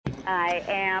I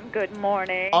am. Good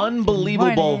morning.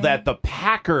 Unbelievable Morning. that the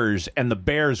Packers and the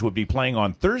Bears would be playing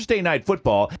on Thursday Night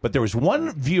Football, but there was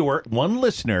one viewer, one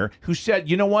listener, who said,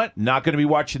 you know what, not going to be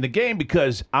watching the game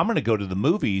because I'm going to go to the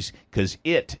movies because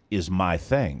it is my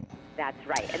thing. That's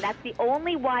right. And that's the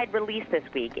only wide release this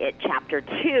week. Chapter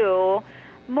 2,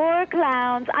 More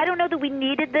Clowns. I don't know that we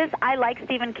needed this. I like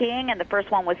Stephen King, and the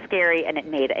first one was scary, and it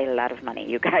made a lot of money,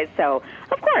 you guys. So,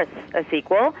 of course, a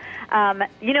sequel.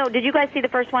 Did you guys see the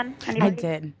first one? I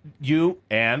did. You,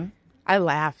 Anne? I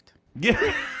laughed.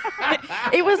 Yeah.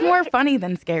 It was more funny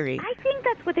than scary. I think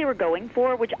that's what they were going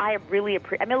for, which I really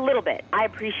appreciate. I mean, a little bit. I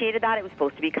appreciated that. It was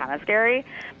supposed to be kind of scary.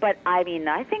 But, I mean,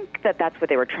 I think that that's what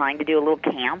they were trying to do, a little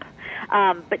camp.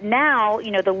 But now,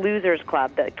 the Losers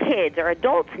Club, the kids are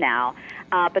adults now,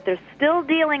 but they're still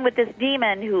dealing with this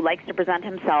demon who likes to present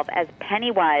himself as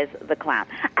Pennywise the Clown.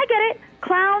 I get it.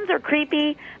 Clowns are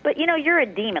creepy, but, you're a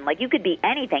demon. Like, you could be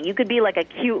anything. You could be like a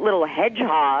cute little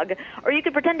hedgehog, or you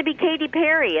could pretend to be Katy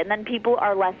Perry, and then people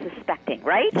are less suspecting,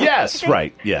 right? Yes,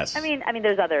 right, yes. I mean,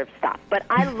 there's other stuff, but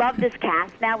I love this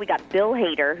cast now. We got Bill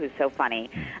Hader, who's so funny.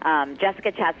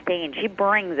 Jessica Chastain, she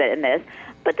brings it in this.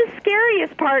 But the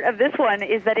scariest part of this one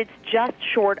is that it's just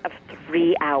short of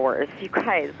 3 hours. You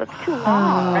guys, that's too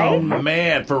long, right? Oh,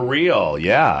 man, for real,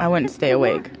 yeah. I wouldn't stay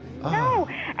awake. No,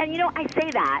 and I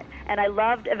say that, and I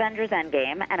loved Avengers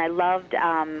Endgame, and I loved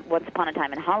Once Upon a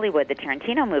Time in Hollywood, the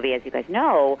Tarantino movie, as you guys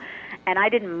know, and I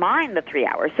didn't mind the 3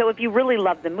 hours. So if you really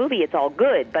love the movie, it's all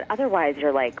good, but otherwise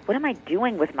you're like, what am I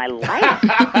doing with my life?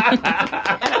 And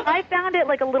I found it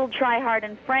like a little try-hard,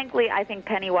 and frankly, I think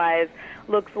Pennywise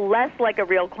looks less like a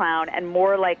real clown and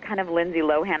more like kind of Lindsay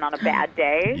Lohan on a bad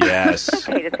day. Yes. It's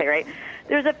okay to say, right?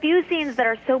 There's a few scenes that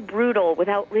are so brutal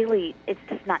without really, it's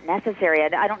just not necessary.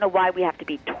 I don't know why we have to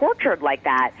be tortured like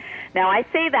that. Now, I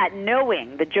say that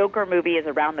knowing the Joker movie is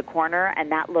around the corner,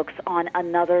 and that looks on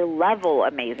another level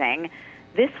amazing.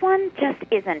 This one just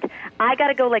isn't. I got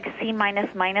to go like C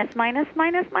minus, minus, minus,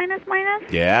 minus, minus, minus.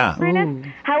 Yeah. Minus.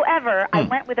 However, I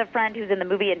went with a friend who's in the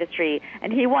movie industry,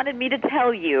 and he wanted me to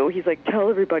tell you. He's like, tell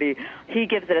everybody. He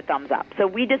gives it a thumbs up. So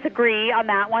we disagree on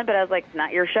that one, but I was like, it's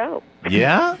not your show.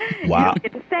 Yeah? Wow. You don't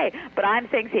get to say. But I'm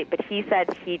saying C. But he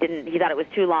said he didn't. He thought it was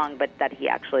too long, but that he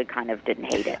actually kind of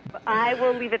didn't hate it. But I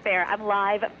will leave it there. I'm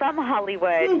live from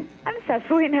Hollywood. I'm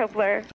Cecily Knobler.